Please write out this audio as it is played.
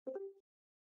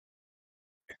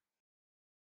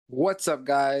What's up,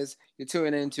 guys? You're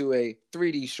tuning into a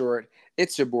 3D short.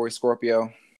 It's your boy Scorpio.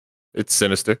 It's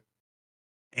Sinister.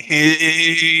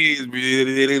 It's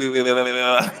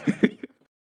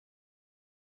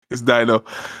Dino.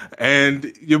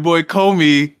 And your boy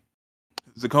Comey.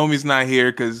 Comey's not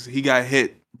here because he got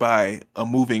hit by a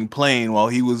moving plane while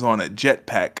he was on a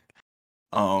jetpack.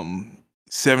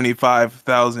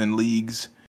 75,000 leagues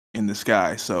in the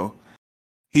sky. So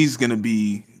he's gonna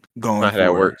be going Not how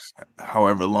that works.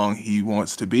 however long he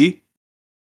wants to be.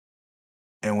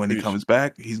 And when he comes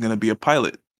back, he's gonna be a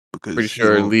pilot. Because Pretty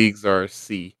sure leagues are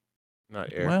sea,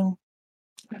 not air.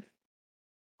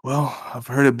 Well, I've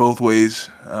heard it both ways.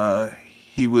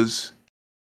 He was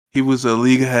a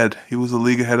league ahead. He was a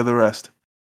league ahead of the rest.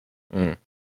 Mm.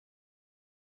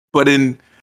 But in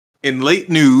late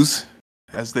news,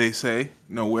 as they say,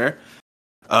 nowhere,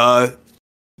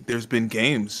 there's been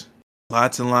games,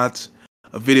 lots and lots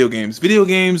of video games. Video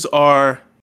games are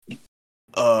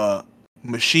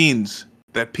machines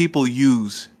that people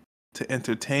use to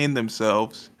entertain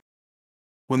themselves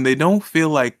when they don't feel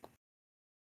like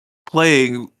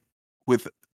playing with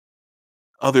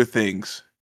other things.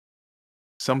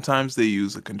 Sometimes they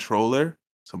use a controller.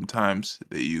 Sometimes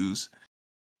they use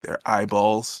their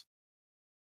eyeballs.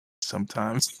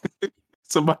 Sometimes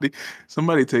somebody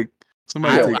take this.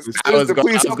 I was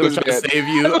going to try to save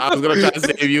you. I was going to try to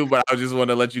save you, but I just want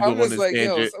to let you go on this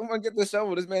tangent. Yo, someone get the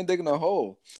shovel. This man digging a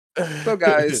hole. So,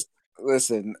 guys,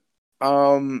 listen.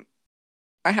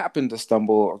 I happened to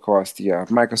stumble across the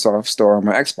Microsoft Store on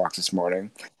my Xbox this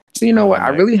morning. So, you know what? I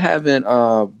really haven't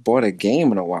bought a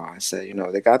game in a while. I said,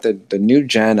 they got the new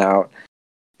gen out.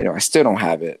 I still don't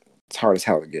have it. It's hard as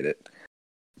hell to get it.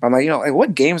 I'm like,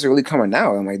 what games are really coming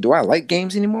out? I'm like, do I like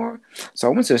games anymore? So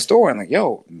I went to the store and like,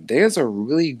 yo, there's a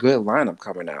really good lineup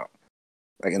coming out,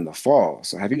 like in the fall.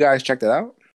 So have you guys checked it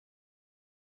out?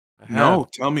 No,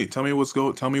 tell me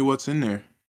what's in there.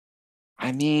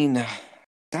 I mean,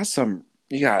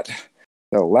 you got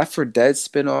the Left 4 Dead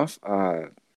spinoff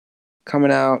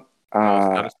coming out. It's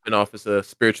not a spinoff, it's a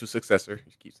spiritual successor.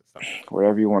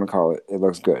 Whatever you want to call it. It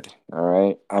looks good. All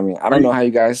right. I mean, I don't know how you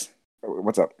guys.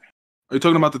 What's up? Are you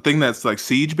talking about the thing that's like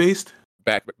Siege based?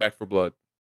 Back for Blood.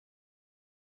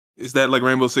 Is that like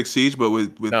Rainbow Six Siege, but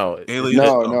with aliens?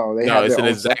 No. It's an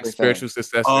exact spiritual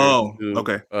successor.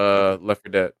 Okay. Left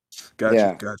 4 Dead. Got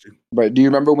you. But do you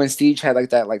remember when Siege had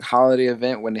like that like holiday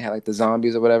event when they had like the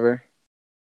zombies or whatever?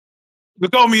 The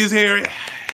Comey is here.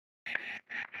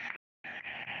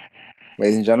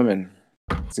 Ladies and gentlemen,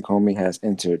 Zakomi has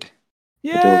entered.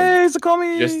 Yay,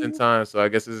 Zakomi! Just in time, so I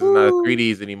guess this is not a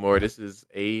 3Ds anymore. This is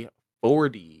a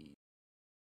 4D.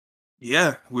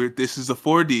 Yeah, this is a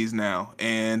 4Ds now,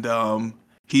 and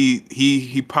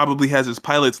he probably has his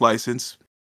pilot's license.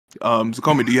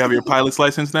 Zakomi, do you have your pilot's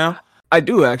license now? I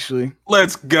do actually.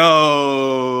 Let's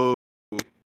go.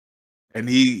 And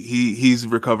he's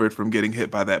recovered from getting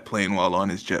hit by that plane while on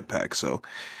his jetpack, so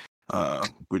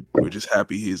we're just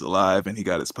happy he's alive and he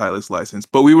got his pilot's license.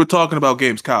 But we were talking about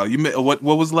games, Kyle. What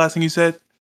was the last thing you said?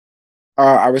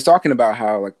 I was talking about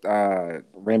how like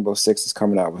Rainbow Six is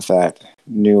coming out with that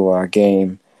new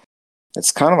game.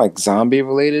 It's kind of like zombie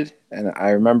related, and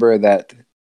I remember that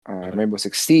Rainbow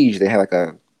Six Siege, they had like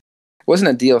it wasn't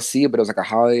a DLC, but it was like a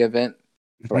holiday event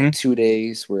for like 2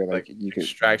 days where like you could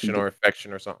extraction or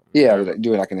infection or something. Yeah,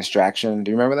 do it like an extraction.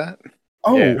 Do you remember that?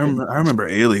 Oh, yeah. I remember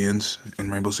aliens in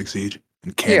Rainbow Six Siege.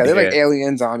 Yeah, they're like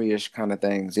alien zombie-ish kind of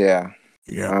things. Yeah.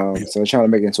 Yeah. So they're trying to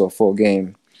make it into a full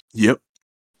game. Yep.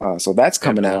 So that's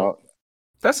coming out.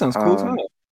 That sounds cool.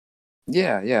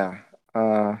 Yeah.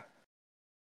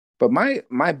 But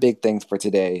my big thing for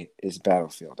today is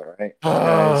Battlefield. All right. Oh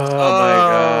my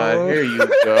God! Here you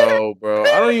go, bro.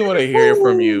 I don't even want to hear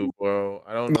from you, bro.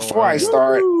 I don't know.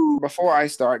 Before I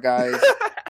start, guys.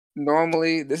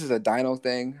 Normally, this is a Dino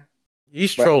thing.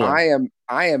 He's trolling.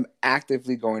 I am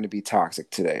actively going to be toxic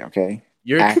today. Okay.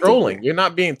 You're trolling. You're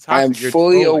not being toxic. I'm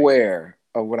fully aware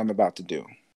of what I'm about to do.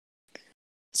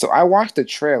 So I watched the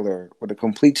trailer with a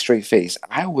complete straight face.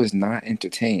 I was not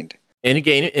entertained.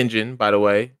 In-game engine, by the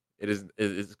way. It is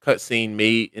a cutscene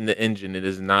made in the engine. It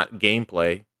is not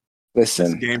gameplay.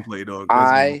 Listen, it's gameplay, dog.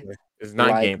 It's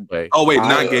not gameplay. Oh wait,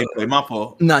 not gameplay. My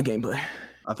fault. Not gameplay.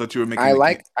 I thought you were making. I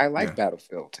like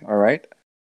Battlefield. All right,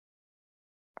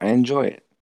 I enjoy it.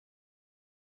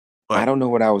 But I don't know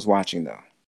what I was watching though.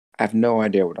 I have no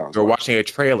idea what I was. You're watching a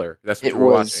trailer. That's what you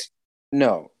were watching.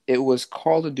 No, it was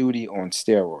Call of Duty on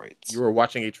steroids. You were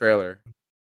watching a trailer.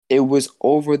 It was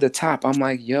over the top. I'm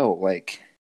like, yo, like.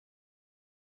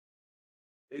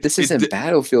 This isn't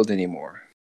Battlefield anymore.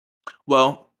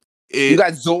 Well, you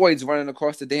got Zoids running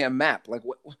across the damn map. Like,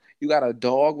 what? You got a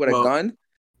dog with a gun?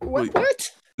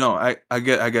 What? No, I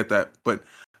get that. But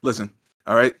listen,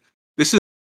 all right, this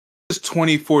is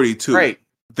 2042. Right.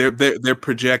 They're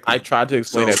projecting. I tried to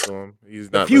explain So, that to him. He's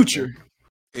The not future. listening.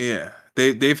 Yeah,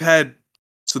 they've had,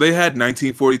 so they had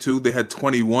 1942, they had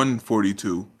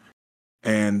 2142,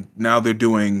 and now they're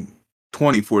doing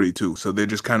 2042. So they're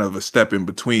just kind of a step in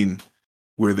between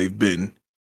where they've been.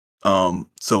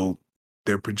 So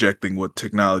they're projecting what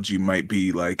technology might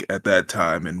be like at that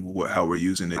time and how we're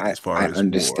using it as far I as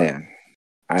understand. war.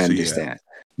 I So, understand.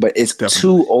 But it's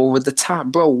definitely. too over the top,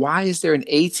 bro. Why is there an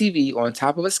ATV on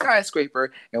top of a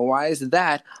skyscraper, and why is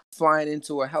that flying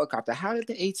into a helicopter? How did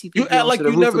the ATV You get act onto like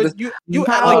the you roof of never the? you act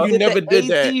How like you did never the did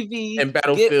that ATV in get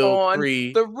Battlefield on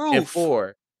 3 the and roof?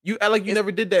 4. You act like you It's,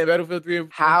 never did that in Battlefield 3 and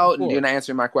how 4. you're not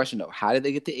answering my question though? How did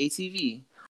they get the ATV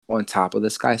on top of the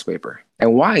skyscraper,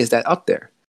 and why is that up there?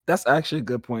 That's actually a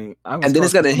good point. I was And then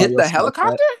it's talking to gonna somebody hit the else about that.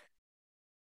 helicopter?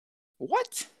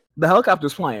 What? The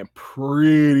helicopter's flying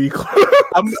pretty close.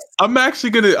 I'm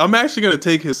actually gonna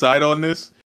take his side on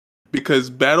this, because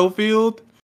Battlefield,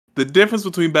 the difference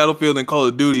between Battlefield and Call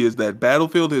of Duty is that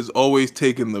Battlefield has always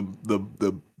taken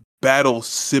the battle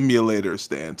simulator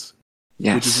stance.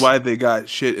 Yes. Which is why they got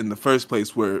shit in the first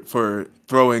place, where for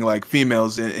throwing like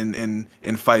females in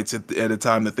fights at a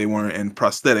time that they weren't, and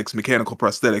prosthetics, mechanical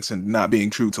prosthetics, and not being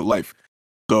true to life.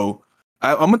 So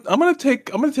I'm gonna take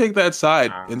that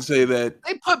side and say that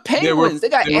They put they were penguins. They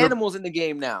got they were animals in the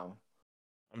game now.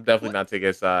 I'm definitely not taking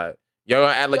his side. Y'all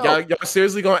gonna act like y'all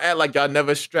seriously gonna act like y'all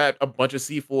never strapped a bunch of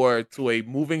C4 to a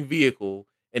moving vehicle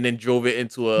and then drove it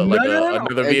into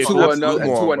another vehicle?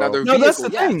 Into another No, vehicle. that's the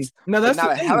thing. No, but that's not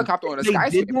the a thing. helicopter on a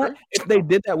skyscraper. If they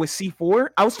did that with C4,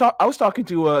 I was talking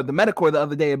to the Metacore the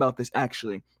other day about this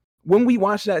actually. When we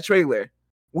watched that trailer,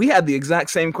 we had the exact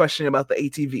same question about the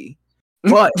ATV.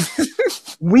 But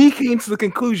we came to the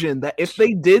conclusion that if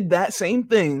they did that same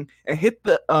thing and hit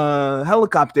the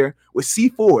helicopter with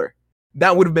C4,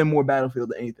 that would have been more Battlefield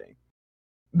than anything.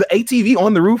 The ATV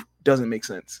on the roof doesn't make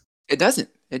sense. It doesn't.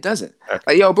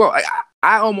 Like, yo, bro,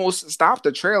 I almost stopped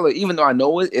the trailer, even though I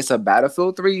know it's a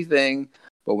Battlefield 3 thing.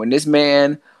 But when this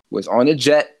man was on a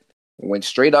jet, went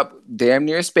straight up damn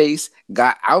near space,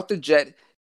 got out the jet,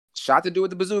 shot the dude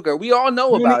with the bazooka. We all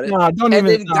know about it.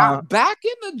 Then got back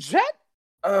in the jet.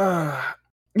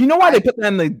 You know why they put that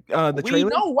in the trailer?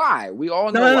 We know why. We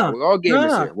all know why. We're all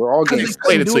gamers here. We're all gamers.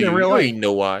 Explain it to you. You ain't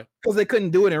know why. Because they couldn't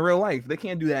do it in real life. They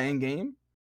can't do that in game.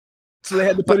 So they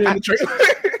had to put it in the trailer.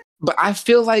 But I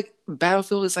feel like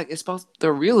Battlefield is like, it's about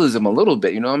the realism a little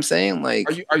bit. You know what I'm saying? Like,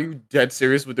 are you dead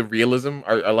serious with the realism?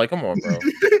 Are like, come on, bro.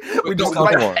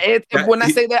 When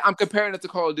I say that, I'm comparing it to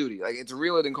Call of Duty. Like, it's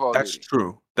realer than Call of Duty.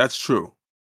 That's true.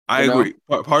 I agree.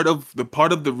 Part of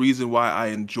the reason why I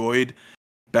enjoyed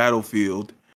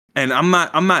Battlefield, and I'm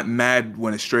not mad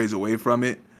when it strays away from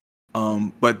it.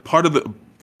 But part of the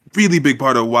really big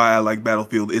part of why I like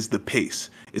Battlefield is the pace.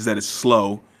 Is that it's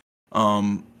slow.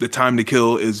 The time to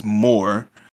kill is more.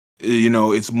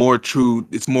 It's more true.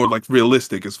 It's more like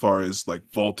realistic as far as like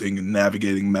vaulting and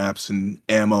navigating maps and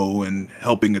ammo and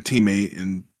helping a teammate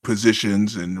in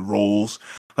positions and roles.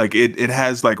 Like it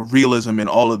has like realism in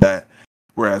all of that.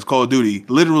 Whereas Call of Duty,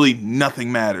 literally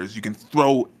nothing matters. You can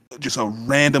throw just a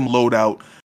random loadout.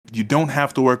 You don't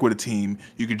have to work with a team.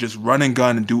 You can just run and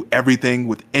gun and do everything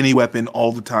with any weapon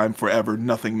all the time, forever.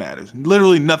 Nothing matters.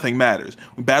 Literally nothing matters.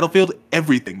 With Battlefield,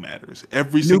 everything matters.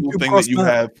 Every single thing that you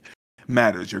have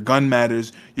matters. Your gun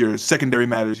matters. Your secondary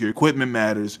matters. Your equipment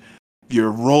matters.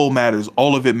 Your role matters.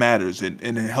 All of it matters, and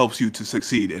it helps you to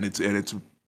succeed. And it's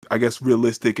I guess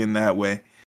realistic in that way.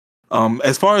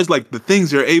 As far as like the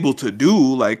things you're able to do,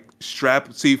 like strap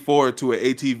C4 to an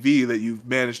ATV that you've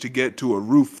managed to get to a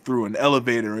roof through an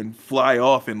elevator and fly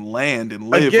off and land and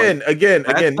live. Again,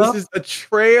 this is a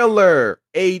trailer,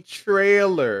 a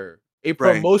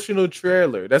promotional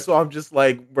trailer. That's why I'm just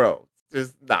like, bro,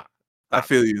 just nah. I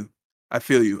feel you. I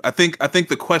think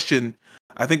the question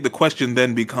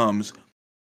then becomes,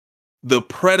 the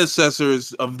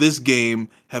predecessors of this game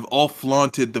have all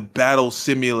flaunted the battle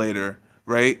simulator,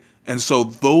 right? And so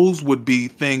those would be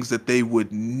things that they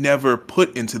would never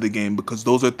put into the game, because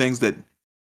those are things that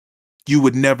you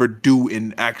would never do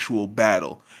in actual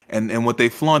battle. And what they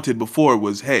flaunted before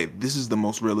was, hey, this is the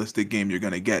most realistic game you're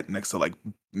going to get, next to like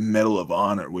Medal of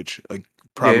Honor, which like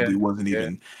probably wasn't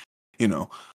even,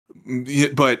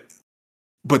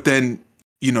 but then,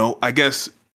 I guess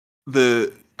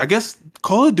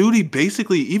Call of Duty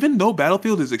basically, even though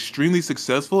Battlefield is extremely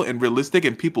successful and realistic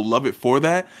and people love it for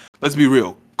that, let's be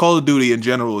real, Call of Duty in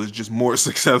general is just more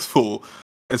successful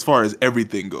as far as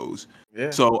everything goes.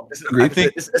 Yeah. So I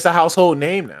think it's a household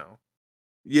name now.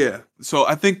 Yeah. So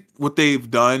I think what they've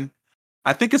done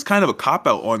I think it's kind of a cop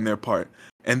out on their part,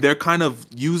 and they're kind of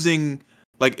using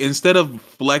like instead of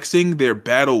flexing their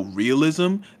battle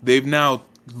realism, they've now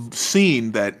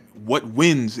seen that what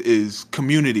wins is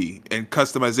community and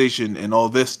customization and all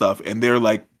this stuff, and they're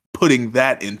like putting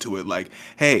that into it. Like,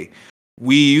 hey,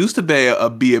 we used to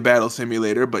be a battle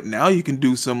simulator, but now you can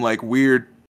do some like weird,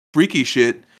 freaky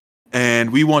shit,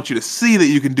 and we want you to see that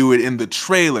you can do it in the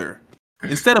trailer.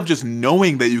 Instead of just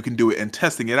knowing that you can do it and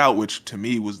testing it out, which to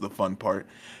me was the fun part.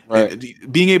 Right.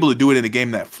 And being able to do it in a game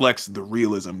that flexed the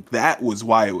realism, that was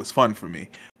why it was fun for me.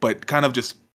 But kind of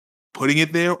just putting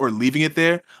it there or leaving it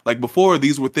there, like before,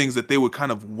 these were things that they would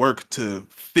kind of work to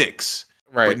fix.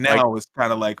 Right. But now like, it's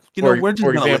kind of like, we're just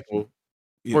gonna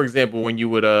for example, when you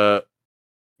would have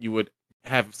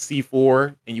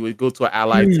C4 and you would go to an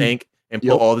allied tank and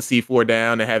put all the C4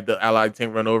 down and have the allied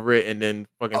tank run over it and then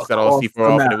fucking set all C4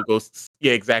 off and it would go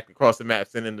across the map,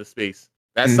 send into space.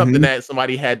 That's something that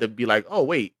somebody had to be like, oh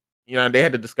wait, they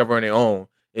had to discover on their own.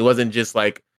 It wasn't just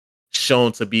like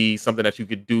shown to be something that you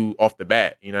could do off the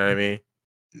bat. You know what I mean?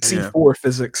 C4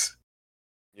 physics.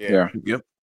 Yeah. Yep.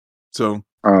 So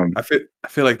I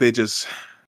feel like they just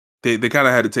they kind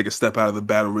of had to take a step out of the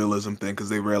battle realism thing because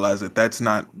they realized that that's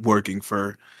not working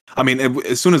for. I mean,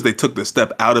 as soon as they took the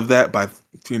step out of that by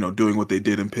doing what they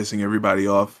did and pissing everybody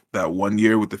off that one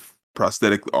year with the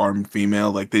prosthetic arm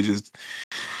female, like they just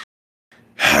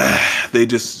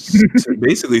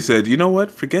basically said, you know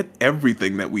what, forget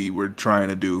everything that we were trying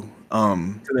to do.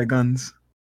 To their guns.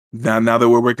 Now that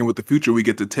we're working with the future, we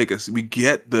get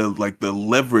the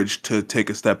leverage to take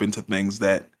a step into things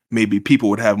that maybe people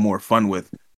would have more fun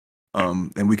with.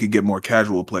 And we could get more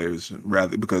casual players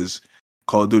rather because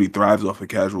Call of Duty thrives off of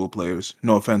casual players.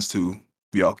 No offense to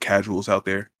y'all casuals out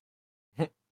there.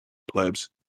 Plebs.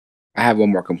 I have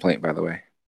one more complaint, by the way.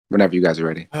 Whenever you guys are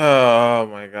ready. Oh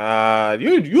my god.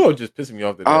 You are just pissing me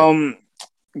off today.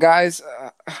 Guys,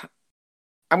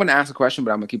 I'm gonna ask a question,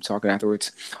 but I'm gonna keep talking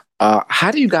afterwards.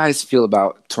 How do you guys feel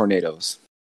about tornadoes?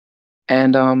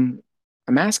 And I'm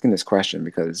asking this question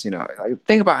because,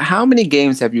 think about how many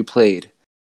games have you played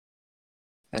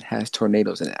that has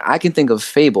tornadoes in it. I can think of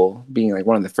Fable being like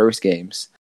one of the first games.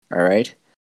 All right.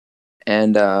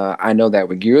 And I know that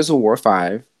with Gears of War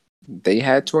 5, they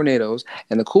had tornadoes.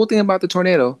 And the cool thing about the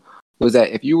tornado was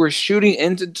that if you were shooting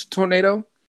into the tornado,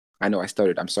 I know I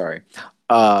stuttered, I'm sorry.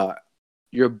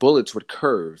 Your bullets would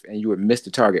curve and you would miss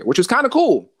the target, which was kind of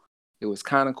cool. It was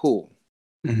kind of cool.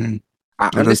 Mm-hmm. I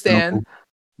understand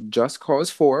Just Cause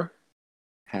 4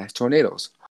 has tornadoes.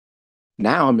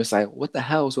 Now I'm just like, what the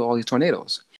hell is with all these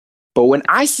tornadoes? But when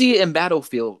I see it in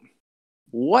Battlefield,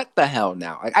 what the hell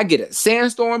now? Like, I get it.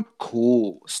 Sandstorm,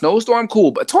 cool. Snowstorm,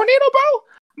 cool. But tornado, bro?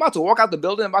 I'm about to walk out the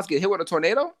building. I'm about to get hit with a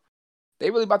tornado?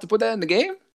 They really about to put that in the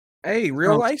game? Hey,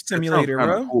 real life simulator,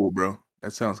 bro. Cool, bro.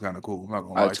 That sounds kind of cool. I'm not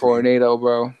gonna lie. A tornado,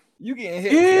 bro. You getting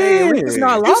hit? Hey, at least it's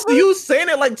not lava. You saying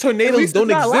it like tornadoes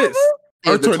don't exist?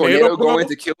 Is the tornado going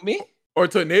to kill me? Or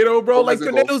tornado, bro? Like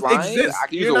tornadoes exist. I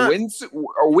can use a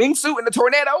wingsuit in the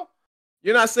tornado.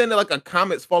 You're not saying that like a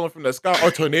comet's falling from the sky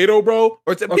or tornado, bro?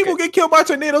 Or people get killed by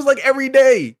tornadoes like every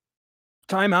day.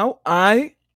 Time out.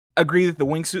 I agree that the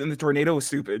wingsuit in the tornado is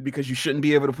stupid because you shouldn't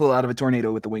be able to pull out of a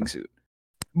tornado with the wingsuit.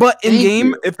 But in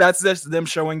game, if that's just them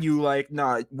showing you like,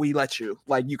 nah, we let you.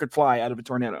 Like you could fly out of a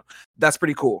tornado. That's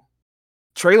pretty cool.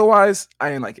 Trailer wise, I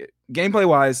didn't like it. Gameplay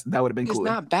wise, that would have been cool. It's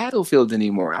not Battlefield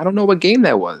anymore. I don't know what game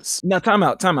that was. Now, time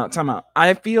out.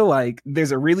 I feel like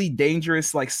there's a really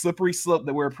dangerous, like slippery slope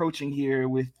that we're approaching here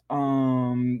with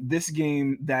this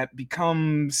game that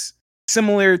becomes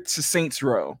similar to Saints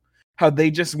Row. How they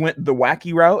just went the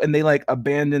wacky route and they like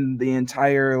abandoned the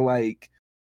entire like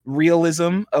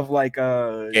realism of like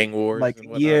gang wars, like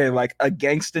like a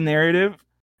gangster narrative.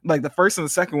 Like the first and the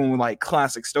second one were like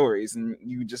classic stories, and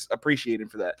you just appreciate it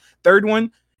for that. Third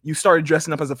one, you started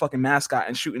dressing up as a fucking mascot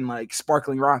and shooting like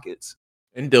sparkling rockets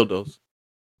and dildos,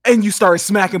 and you started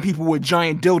smacking people with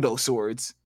giant dildo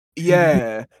swords.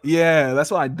 Yeah,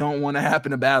 that's what I don't want to happen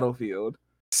to Battlefield.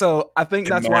 So I think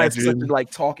that's why it's such a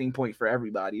like talking point for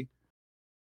everybody.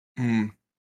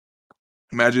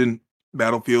 Imagine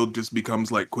Battlefield just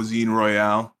becomes like Cuisine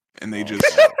Royale, and they just.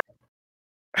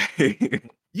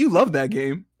 You love that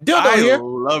game. I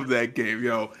love that game,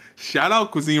 yo. Shout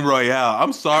out Cuisine Royale.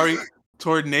 I'm sorry.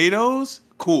 Tornadoes?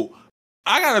 Cool.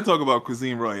 I gotta talk about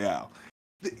Cuisine Royale.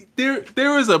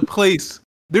 There is a place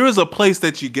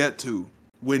that you get to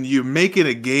when you're making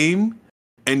a game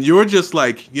and you're just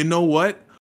like, you know what?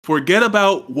 Forget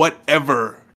about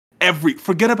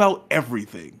forget about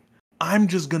everything. I'm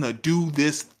just gonna do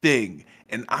this thing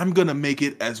and I'm gonna make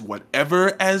it as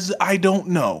whatever as I don't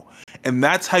know. And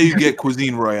that's how you get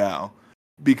Cuisine Royale.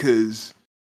 Because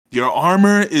Your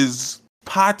armor is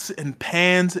pots and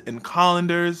pans and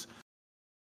colanders.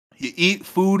 You eat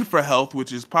food for health,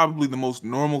 which is probably the most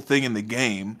normal thing in the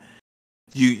game.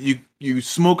 You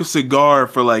smoke a cigar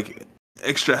for like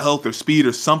extra health or speed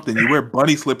or something. You wear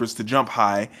bunny slippers to jump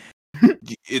high.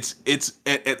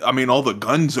 I mean, all the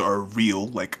guns are real,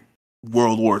 like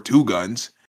World War II guns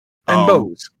and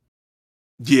bows.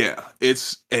 Yeah,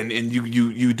 and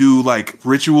you do like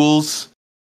rituals.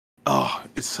 Oh,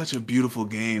 it's such a beautiful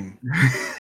game.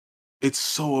 It's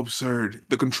so absurd.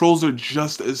 The controls are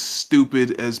just as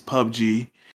stupid as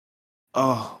PUBG.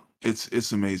 Oh,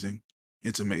 it's amazing.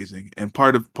 It's amazing. And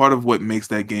part of what makes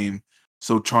that game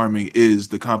so charming is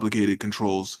the complicated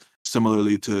controls,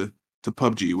 similarly to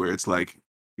PUBG, where it's like,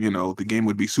 the game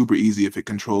would be super easy if it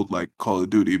controlled like Call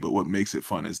of Duty, but what makes it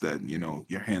fun is that,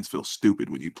 your hands feel stupid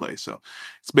when you play. So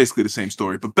it's basically the same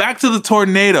story. But back to the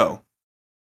tornado.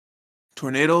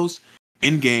 Tornadoes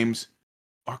in games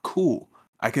are cool.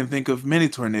 I can think of many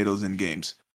tornadoes in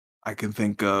games. I can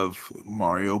think of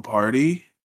Mario Party,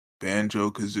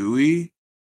 Banjo-Kazooie,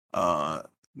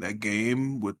 that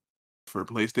game for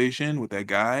PlayStation with that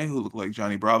guy who looked like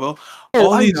Johnny Bravo.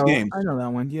 Oh, All these games. games. I know that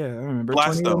one. Yeah, I remember.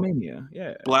 Blasto. Tornado Mania.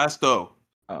 Yeah. Blasto.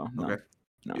 Oh, no. Okay.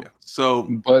 No. Yeah. So,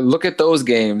 but look at those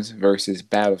games versus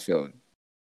Battlefield.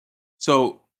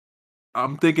 So,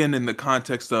 I'm thinking in the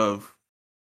context of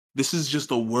this is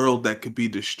just a world that could be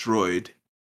destroyed,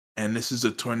 and this is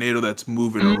a tornado that's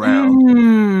moving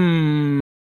around,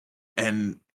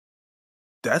 and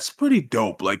that's pretty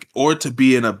dope. Like, or to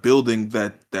be in a building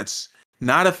that's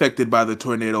not affected by the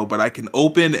tornado, but I can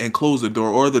open and close the door,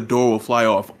 or the door will fly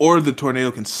off, or the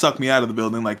tornado can suck me out of the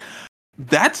building. Like,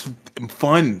 that's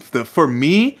fun. For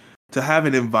me to have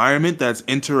an environment that's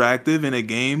interactive in a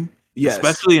game, yes,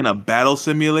 especially in a battle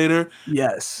simulator,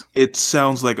 yes, it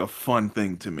sounds like a fun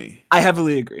thing to me. I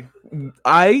heavily agree.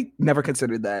 I never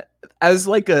considered that as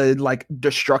like a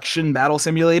destruction battle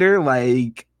simulator.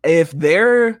 Like, if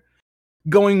they're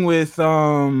going with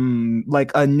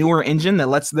like a newer engine that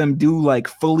lets them do like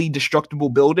fully destructible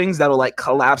buildings that'll like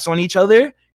collapse on each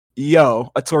other,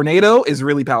 a tornado is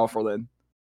really powerful then.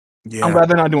 Yeah. I'm glad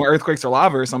they're not doing earthquakes or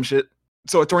lava or some shit.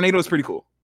 So a tornado is pretty cool.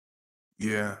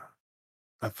 Yeah.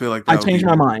 I feel like I changed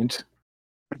my mind.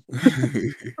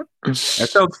 That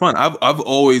sounds fun. I've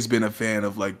always been a fan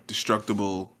of like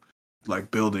destructible like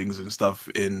buildings and stuff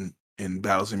in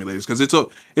battle simulators, because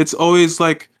it's always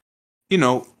like,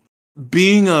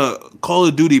 being a Call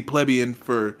of Duty plebeian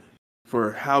for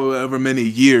however many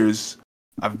years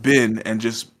I've been, and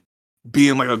just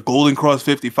being like a Golden Cross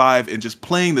 55 and just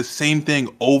playing the same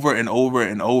thing over and over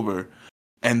and over.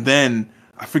 And then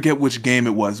I forget which game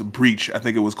it was, Breach, I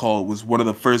think it was called. It was one of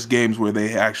the first games where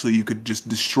you could just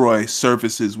destroy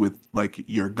surfaces with like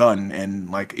your gun and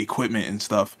like equipment and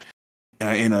stuff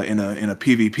in a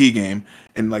PvP game.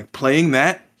 And like playing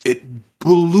that, it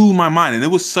blew my mind. And it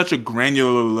was such a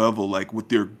granular level. Like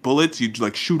with your bullets, you'd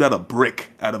like shoot out a brick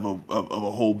out of a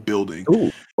whole building.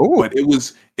 Ooh. But it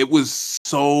was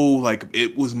so like,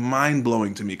 it was mind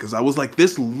blowing to me, because I was like,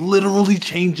 this literally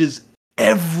changes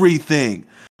everything.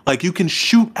 Like, you can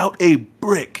shoot out a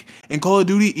brick. In Call of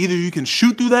Duty, either you can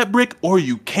shoot through that brick or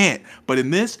you can't. But in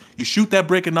this, you shoot that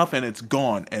brick enough and it's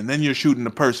gone. And then you're shooting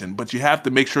the person. But you have to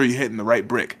make sure you're hitting the right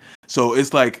brick. So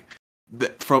it's like,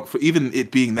 for even it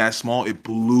being that small, it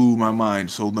blew my mind.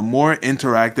 So the more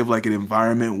interactive like an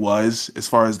environment was as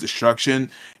far as destruction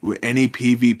with any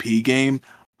PvP game,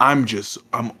 I'm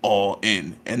all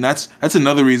in. And that's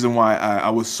another reason why I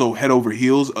was so head over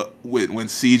heels when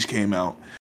Siege came out.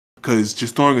 Because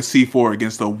just throwing a C4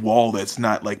 against a wall that's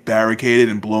not like barricaded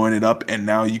and blowing it up, and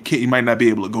now you might not be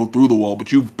able to go through the wall,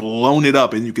 but you've blown it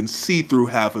up and you can see through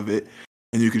half of it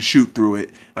and you can shoot through it.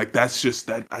 Like,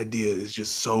 that idea is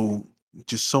just so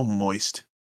moist.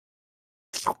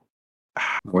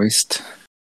 Moist?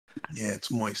 Yeah, it's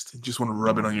moist. You just want to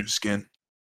rub it on your skin.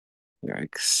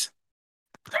 Yikes.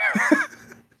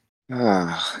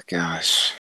 Oh,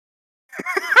 gosh.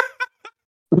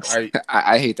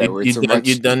 I hate that word so much.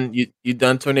 You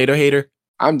done, tornado hater?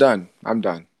 I'm done.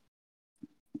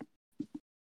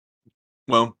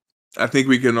 Well, I think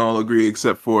we can all agree,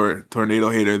 except for tornado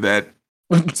hater, that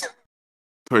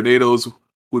tornadoes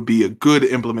would be a good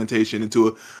implementation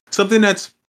into something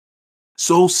that's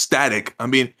so static. I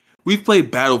mean, we've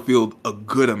played Battlefield a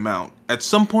good amount. At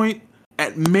some point,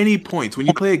 at many points, when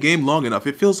you play a game long enough,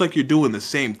 it feels like you're doing the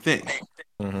same thing.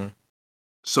 Mm-hmm.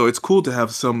 So it's cool to have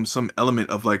some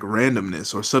element of like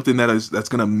randomness, or something that's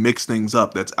gonna mix things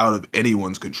up that's out of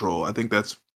anyone's control. I think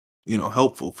that's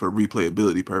helpful for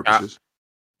replayability purposes.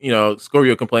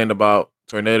 Scorpio complained about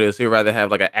tornadoes. He'd rather have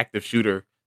like an active shooter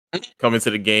come into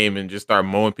the game and just start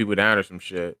mowing people down or some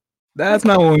shit. That's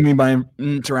not what we mean by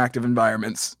interactive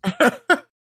environments.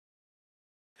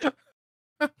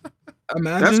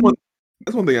 Imagine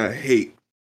that's one thing I hate.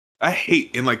 I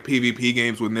hate in like PvP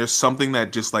games when there's something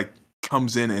that just like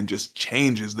comes in and just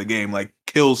changes the game, like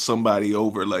kills somebody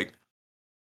over like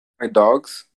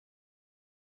dogs.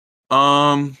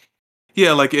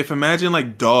 Yeah, like if imagine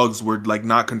like dogs were like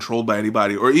not controlled by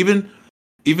anybody, or even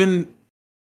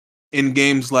in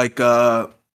games like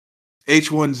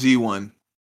H1Z1,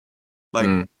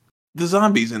 like the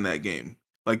zombies in that game.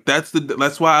 Like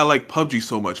that's why I like PUBG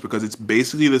so much, because it's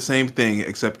basically the same thing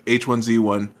except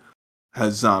H1Z1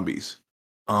 has zombies.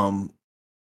 I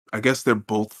guess they're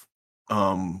both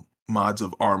mods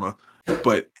of Arma,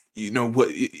 but you know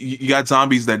what? You got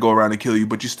zombies that go around and kill you,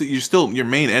 but you're still your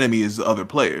main enemy is other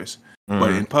players.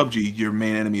 But in PUBG, your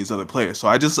main enemy is other players. So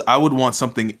I would want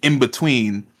something in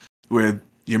between where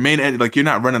your main enemy, like you're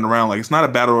not running around, like it's not a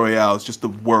battle royale. It's just a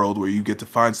world where you get to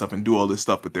find stuff and do all this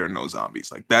stuff, but there are no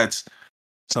zombies. Like that's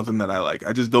something that I like.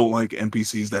 I just don't like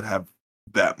NPCs that have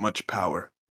that much power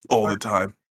all the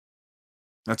time.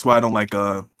 That's why I don't like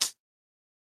I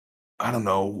don't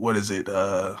know, what is it?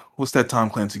 What's that Tom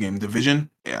Clancy game? Division?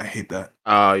 Yeah, I hate that.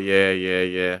 Oh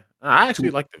yeah. I actually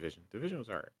like Division. Division was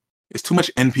alright. It's too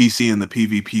much NPC in the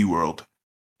PvP world.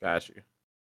 Got you.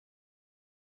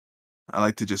 I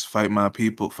like to just fight my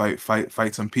people, fight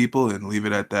some people, and leave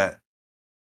it at that.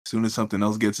 As soon as something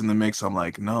else gets in the mix, I'm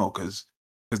like, no, because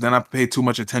then I pay too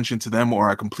much attention to them, or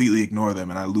I completely ignore them,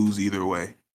 and I lose either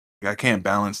way. Like, I can't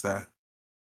balance that.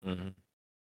 Mm-hmm.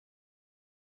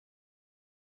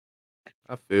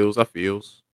 I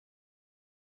feels.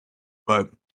 But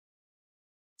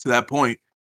to that point,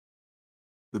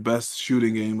 the best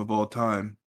shooting game of all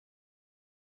time,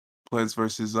 Plants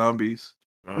vs. Zombies.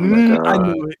 Oh my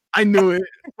God. I knew it.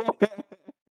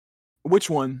 Which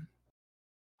one?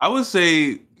 I would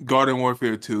say Garden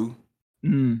Warfare 2.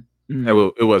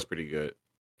 It was pretty good.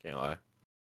 Can't lie.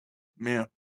 Yeah.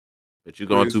 But you're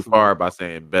going too far by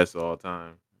saying best of all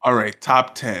time. All right,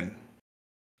 top 10.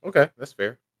 Okay, that's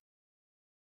fair.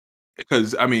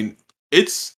 Because I mean,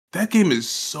 that game is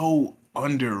so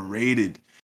underrated.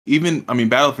 Even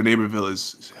Battle for Neighborville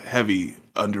is heavy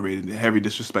underrated, heavy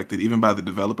disrespected, even by the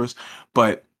developers.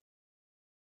 But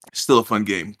still a fun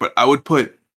game. But I would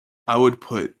put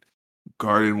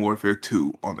Garden Warfare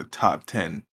 2 on the top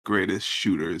 10 greatest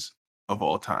shooters of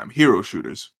all time, hero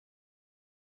shooters.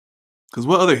 Because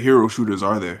what other hero shooters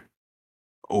are there?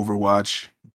 Overwatch,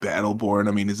 Battleborn.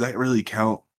 I mean, does that really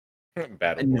count?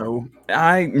 No,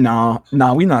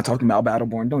 we're not talking about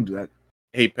Battleborn. Don't do that.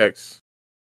 Apex.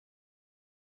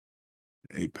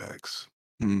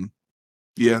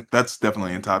 Yeah, that's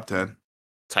definitely in top 10.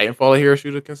 Titanfall a hero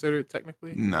shooter considered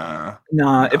technically? Nah.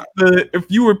 If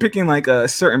you were picking like a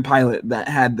certain pilot that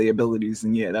had the abilities,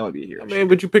 then yeah, that would be a hero. I mean,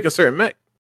 would you pick a certain mech?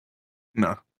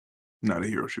 No, not a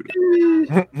hero shooter.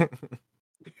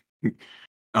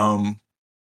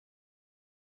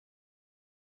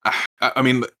 I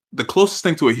mean, the closest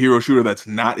thing to a hero shooter that's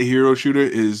not a hero shooter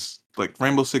is like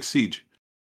Rainbow Six Siege.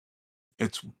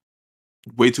 It's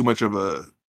way too much of a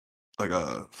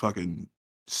fucking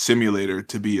simulator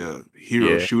to be a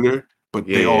hero shooter, but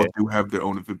they all do have their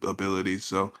own abilities.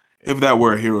 So if that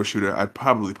were a hero shooter, I'd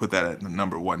probably put that at the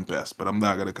number one best, but I'm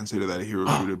not gonna consider that a hero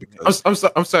shooter because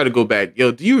I'm sorry to go back.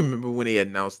 Yo, do you remember when they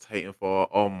announced Titanfall?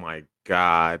 Oh my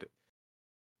God.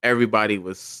 Everybody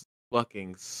was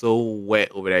fucking so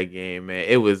wet over that game, man.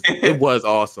 It was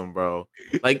awesome, bro.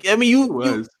 Like, I mean,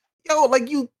 you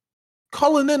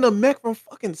calling in a mech from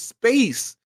fucking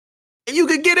space, and you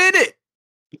could get in it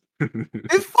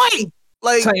and fight.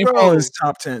 Like, Titanfall is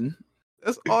top 10.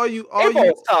 That's all you.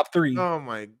 Top 3. Oh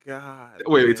my God.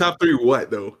 Wait, top 3 what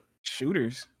though?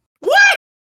 Shooters. What?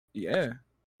 Yeah.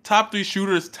 Top 3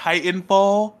 shooters,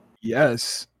 Titanfall.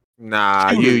 Yes. Nah,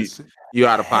 shooters. You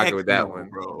out of pocket with that one,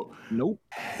 bro. Nope.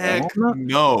 Heck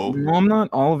no. No, I'm not.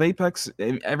 All of Apex,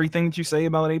 everything that you say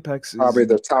about Apex is probably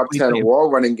the top 10 wall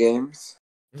running games.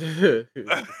 Word.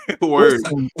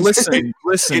 Listen.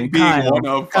 It being one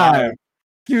of 5.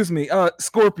 Excuse me,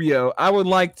 Scorpio. I would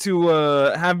like to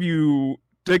have you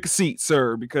take a seat,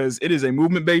 sir, because it is a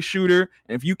movement-based shooter,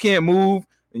 and if you can't move,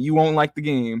 then you won't like the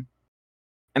game.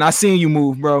 And I seen you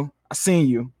move, bro. I seen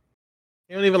you.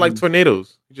 You don't even like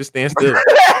tornadoes. You just stand still.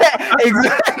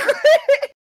 Exactly.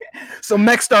 So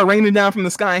mech start raining down from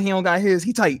the sky, and he don't got his.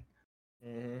 He tight.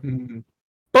 Mm-hmm.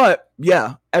 But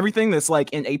yeah, everything that's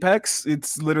like in Apex,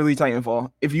 it's literally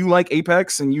Titanfall. If you like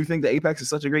Apex and you think that Apex is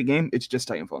such a great game, it's just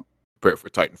Titanfall. Prepare for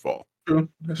Titanfall. True.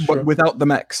 But without the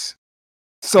mechs.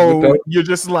 So you're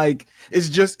just like, it's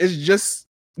just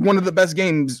one of the best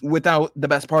games without the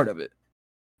best part of it.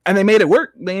 And they made it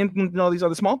work. They implemented all these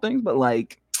other small things, but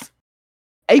like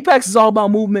Apex is all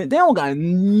about movement. They don't got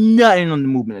nothing on the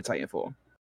movement of Titanfall.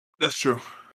 That's true.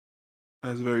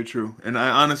 That's very true. And I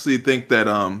honestly think that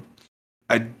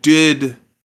I did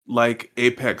like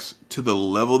Apex to the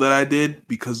level that I did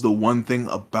because the one thing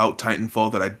about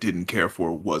Titanfall that I didn't care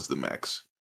for was the mechs.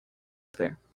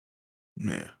 Fair.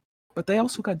 Yeah. But they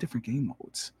also got different game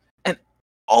modes. And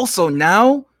also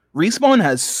now Respawn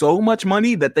has so much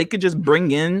money that they could just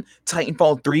bring in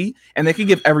Titanfall 3 and they could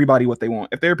give everybody what they want.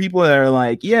 If there are people that are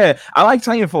like, yeah, I like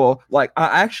Titanfall, like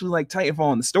I actually like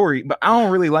Titanfall in the story, but I don't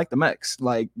really like the mechs.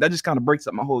 Like that just kind of breaks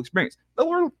up my whole experience.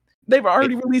 They've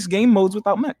already released game modes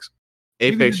without mechs.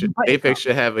 Apex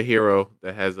should have a hero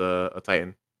that has a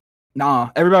Titan.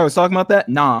 Nah, everybody was talking about that.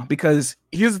 Nah, because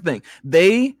here's the thing.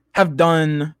 They have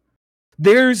done...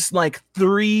 There's like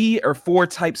 3 or 4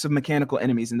 types of mechanical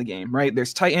enemies in the game, right?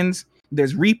 There's Titans,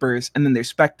 there's Reapers, and then there's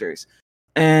Spectres.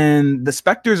 And the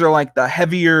Spectres are like the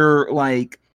heavier,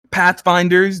 like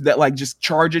Pathfinders that like just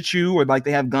charge at you, or like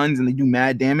they have guns and they do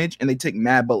mad damage and they take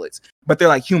mad bullets, but they're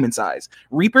like human size.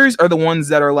 Reapers are the ones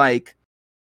that are like,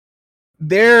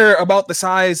 they're about the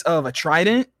size of a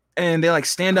trident, and they like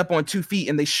stand up on 2 feet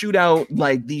and they shoot out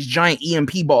like these giant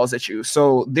EMP balls at you.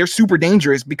 So they're super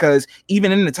dangerous because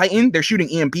even in the Titan, they're shooting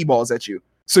EMP balls at you.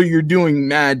 So you're doing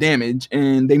mad damage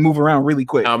and they move around really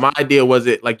quick. My idea was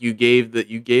it like you gave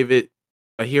it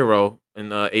a hero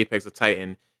in Apex, a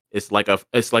Titan. It's like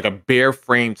a bare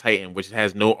frame Titan, which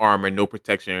has no armor, no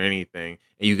protection or anything,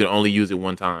 and you can only use it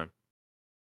one time.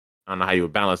 I don't know how you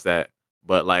would balance that,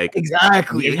 but like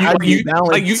exactly,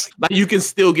 you can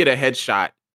still get a headshot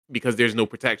because there's no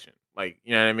protection. Like,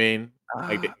 you know what I mean?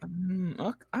 Like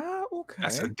okay.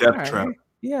 That's a death trap.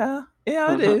 Yeah,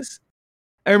 it is.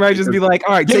 Everybody just be like,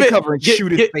 all right, take cover and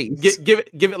shoot his face. Give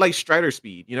it like Strider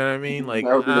speed. You know what I mean? Like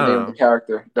that would be the name of the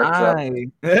character.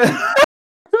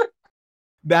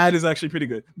 That is actually pretty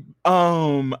good.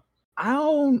 I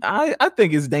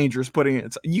think it's dangerous putting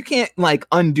it. You can't like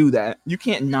undo that. You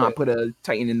can't not put a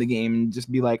Titan in the game and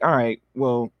just be like, all right,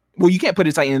 well, you can't put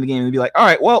a Titan in the game and be like, all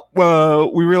right, well,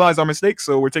 we realized our mistake,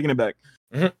 so we're taking it back.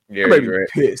 Mm-hmm. Yeah, you're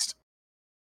pissed.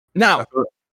 Now, I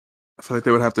feel like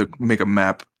they would have to make a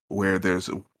map where there's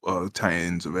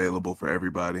Titans available for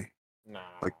everybody. Nah,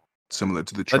 like similar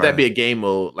to the. Let that be a game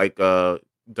mode, like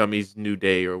Dummy's New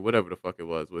Day or whatever the fuck it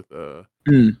was with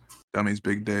Dummy's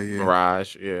Big Day, yeah.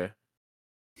 Mirage, yeah,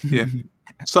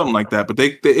 something like that. But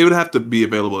it would have to be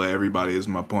available to everybody. Is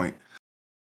my point.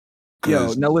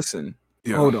 Yo, now listen.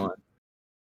 Hold on.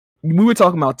 We were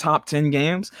talking about top 10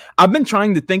 games. I've been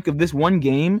trying to think of this one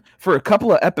game for a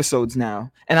couple of episodes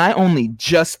now, and I only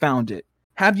just found it.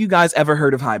 Have you guys ever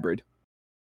heard of Hybrid?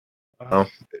 It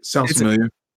sounds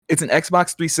familiar. It's an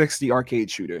Xbox 360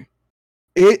 arcade shooter.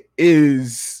 It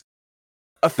is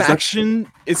a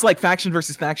faction. It's like faction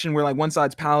versus faction, where like one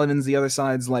side's paladins, the other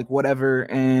side's like whatever,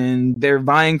 and they're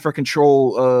vying for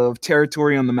control of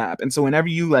territory on the map. And so whenever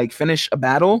you like finish a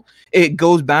battle, it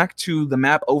goes back to the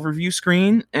map overview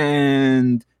screen,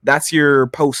 and that's your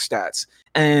post stats.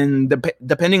 And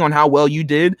depending on how well you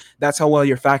did, that's how well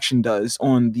your faction does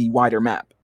on the wider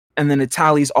map. And then it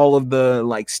tallies all of the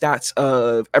like stats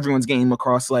of everyone's game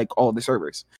across like all the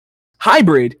servers.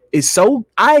 Hybrid is so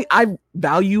I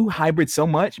value Hybrid so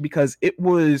much because it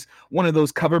was one of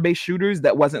those cover-based shooters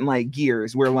that wasn't like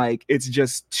Gears, where like it's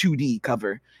just 2D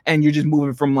cover and you're just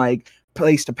moving from like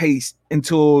place to place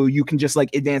until you can just like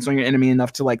advance on your enemy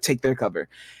enough to like take their cover.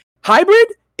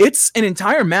 Hybrid, it's an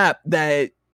entire map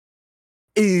that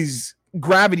is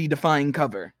gravity-defying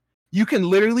cover. You can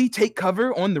literally take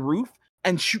cover on the roof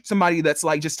and shoot somebody that's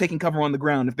like just taking cover on the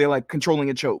ground if they're like controlling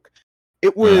a choke.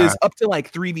 It was up to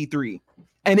like 3v3,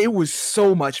 and it was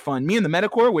so much fun. Me and the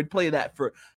Metacore would play that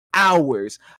for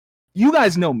hours. You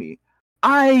guys know me.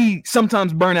 I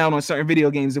sometimes burn out on certain video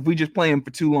games if we just play them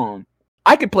for too long.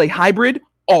 I could play Hybrid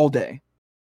all day.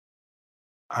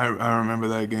 I remember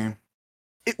that game.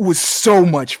 It was so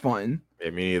much fun.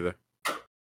 Yeah, me neither.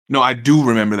 No, I do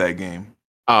remember that game.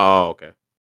 Oh, okay.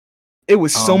 It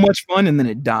was so much fun, and then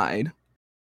it died.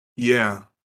 Yeah.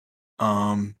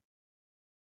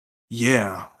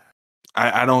 Yeah.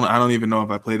 I don't even know if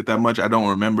I played it that much. I don't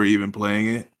remember even playing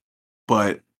it,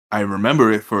 but I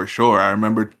remember it for sure. I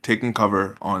remember taking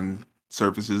cover on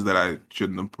surfaces that I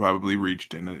shouldn't have probably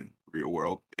reached in the real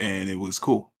world, and it was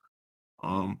cool.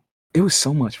 It was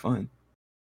so much fun.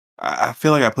 I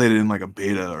feel like I played it in like a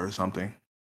beta or something.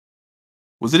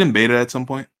 Was it in beta at some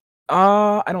point?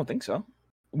 I don't think so.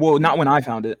 Well, not when I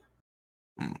found it.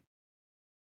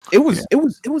 It was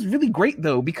really great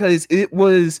though, because it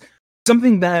was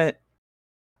something that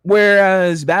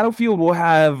Whereas Battlefield will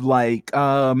have like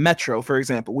Metro, for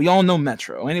example. We all know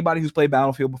Metro. Anybody who's played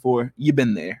Battlefield before, you've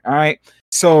been there. All right.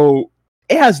 So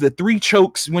it has the 3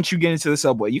 chokes once you get into the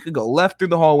subway. You could go left through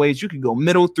the hallways, you could go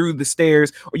middle through the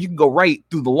stairs, or you can go right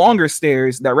through the longer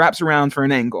stairs that wraps around for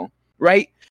an angle, right?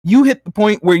 You hit the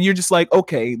point where you're just like,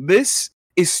 okay, this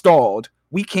is stalled.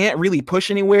 We can't really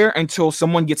push anywhere until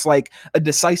someone gets like a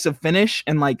decisive finish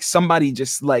and like somebody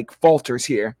just like falters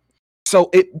here. So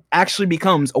it actually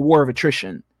becomes a war of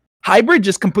attrition. Hybrid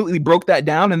just completely broke that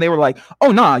down, and they were like,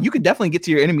 "Oh nah, you could definitely get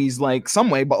to your enemies like some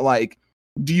way, but like,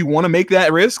 do you want to make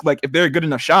that risk? Like, if they're a good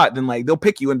enough shot, then like they'll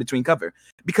pick you in between cover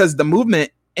because the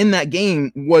movement in that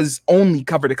game was only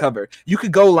cover to cover. You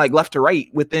could go like left to right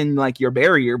within like your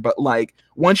barrier, but like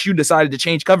once you decided to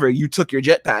change cover, you took your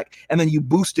jetpack and then you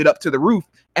boosted up to the roof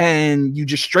and you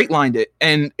just straight lined it.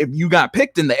 And if you got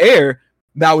picked in the air,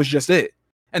 that was just it.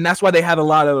 And that's why they had a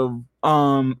lot of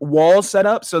walls set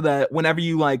up so that whenever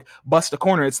you like bust a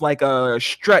corner, it's like a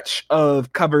stretch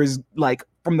of covers like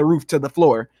from the roof to the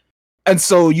floor. And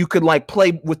so you could like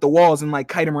play with the walls and like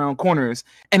kite around corners.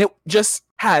 And it just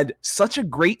had such a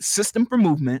great system for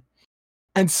movement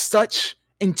and such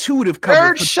intuitive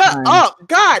cover. Nerd, shut up.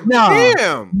 God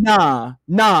damn.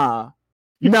 Nah.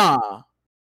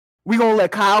 We gonna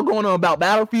let Kyle go on about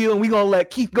Battlefield, and we gonna let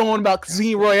Keith go on about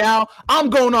Casino Royale. I'm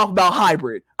going off about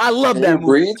Hybrid. I love that movie.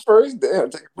 Breathe first,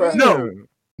 damn. Take a breath.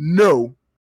 No.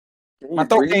 My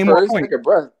throat came more point. Take a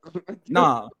breath.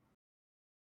 Nah.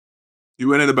 You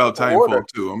went in about Titanfall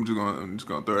too. I'm just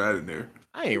gonna throw that in there.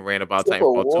 I ain't ran about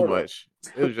Titanfall too much.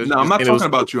 It was just, no, I'm not talking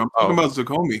about you. I'm talking about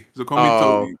Zakomi. Zakomi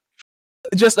told me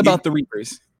just about the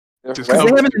Reapers.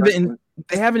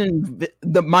 They haven't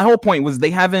my whole point was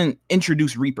they haven't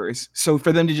introduced Reapers. So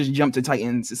for them to just jump to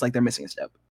Titans, it's like they're missing a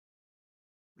step.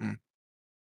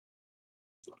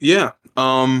 Yeah.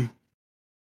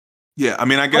 Yeah, I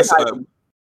mean, I guess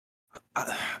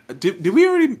did we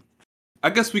already I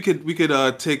guess we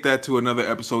could take that to another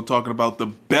episode talking about the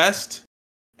best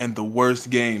and the worst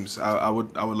games. I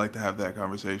would like to have that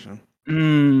conversation.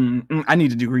 I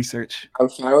need to do research. I'm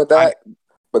fine with that,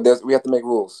 but we have to make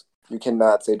rules. You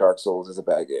cannot say Dark Souls is a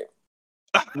bad game.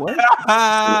 What?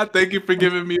 Thank you for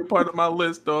giving me a part of my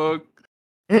list, dog.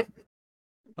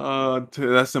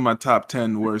 That's in my top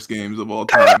 10 worst games of all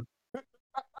time.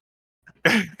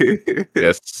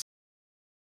 Yes.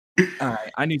 All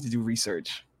right, I need to do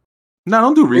research. No,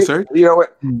 don't do research. You know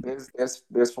what? There's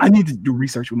I need to do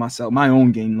research with myself, my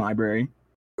own game library.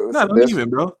 No, don't even,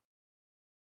 bro.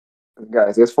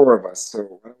 Guys, there's 4 of us, so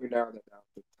why don't we narrow that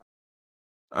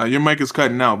down? Your mic is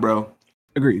cutting out, bro.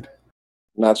 Agreed.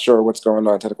 Not sure what's going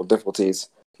on. Technical difficulties.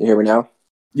 Can you hear me now?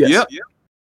 Yes.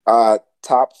 Yep.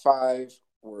 Top 5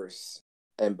 worst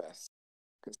and best.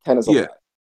 Because 10 is a lot.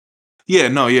 Yeah,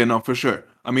 no, for sure.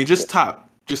 I mean, just top.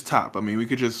 I mean, we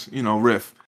could just,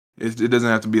 riff. It doesn't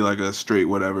have to be like a straight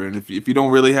whatever. And if you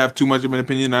don't really have too much of an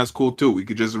opinion, that's cool too. We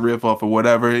could just riff off of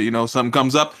whatever, something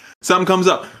comes up.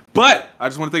 But I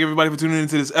just want to thank everybody for tuning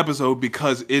into this episode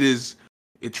because it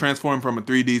transformed from a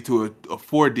 3D to a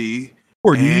 4D.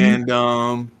 4D.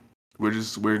 And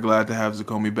we're glad to have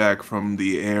Zakomi back from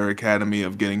the Air Academy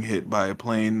of getting hit by a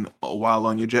plane while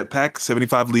on your jetpack,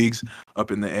 75 leagues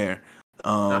up in the air.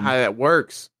 How that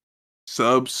works.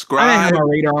 Subscribe. I have my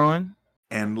radar on.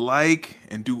 And like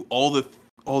and do all the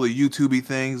YouTubey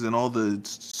things and all the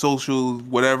social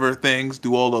whatever things.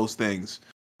 Do all those things.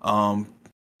 And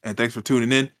thanks for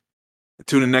tuning in.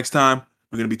 Tune in next time.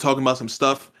 We're gonna be talking about some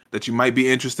stuff that you might be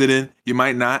interested in. You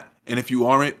might not. And if you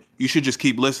aren't, you should just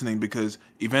keep listening because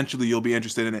eventually you'll be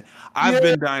interested in it. I've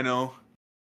been Dino.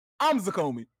 I'm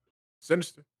Zakomi.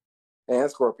 Sinister. And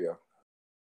Scorpio.